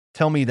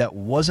Tell me that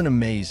wasn't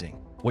amazing.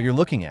 What you're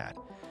looking at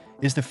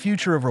is the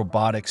future of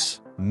robotics.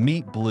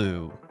 Meet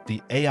Blue,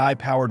 the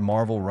AI-powered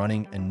marvel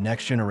running a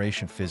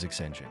next-generation physics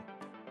engine.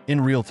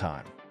 In real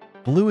time,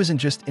 Blue isn't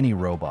just any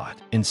robot.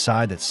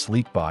 Inside that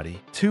sleek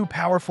body, two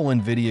powerful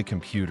NVIDIA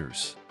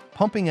computers,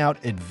 pumping out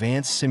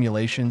advanced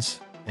simulations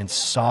and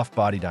soft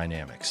body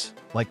dynamics,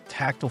 like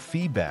tactile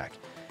feedback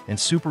and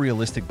super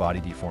realistic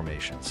body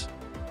deformations.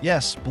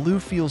 Yes,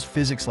 Blue feels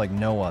physics like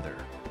no other.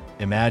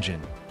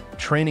 Imagine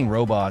training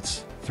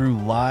robots through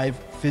live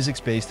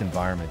physics-based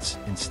environments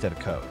instead of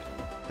code.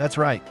 That's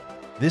right.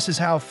 This is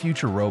how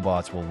future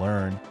robots will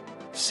learn,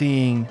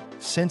 seeing,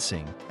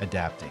 sensing,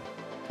 adapting,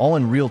 all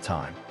in real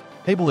time.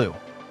 Hey Blue,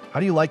 how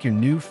do you like your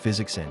new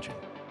physics engine?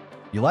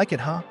 You like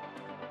it, huh?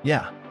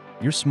 Yeah,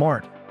 you're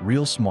smart,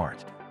 real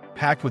smart,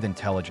 packed with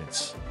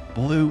intelligence.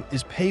 Blue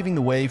is paving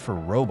the way for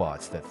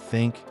robots that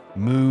think,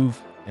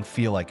 move, and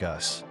feel like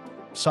us.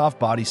 Soft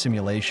body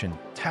simulation,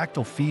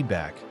 tactile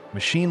feedback,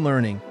 machine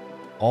learning,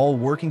 all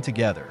working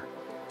together.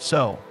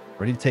 So,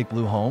 ready to take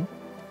Blue home?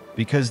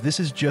 Because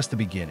this is just the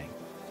beginning.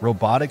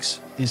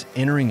 Robotics is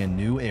entering a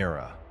new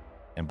era.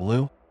 And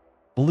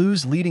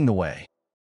Blue's leading the way.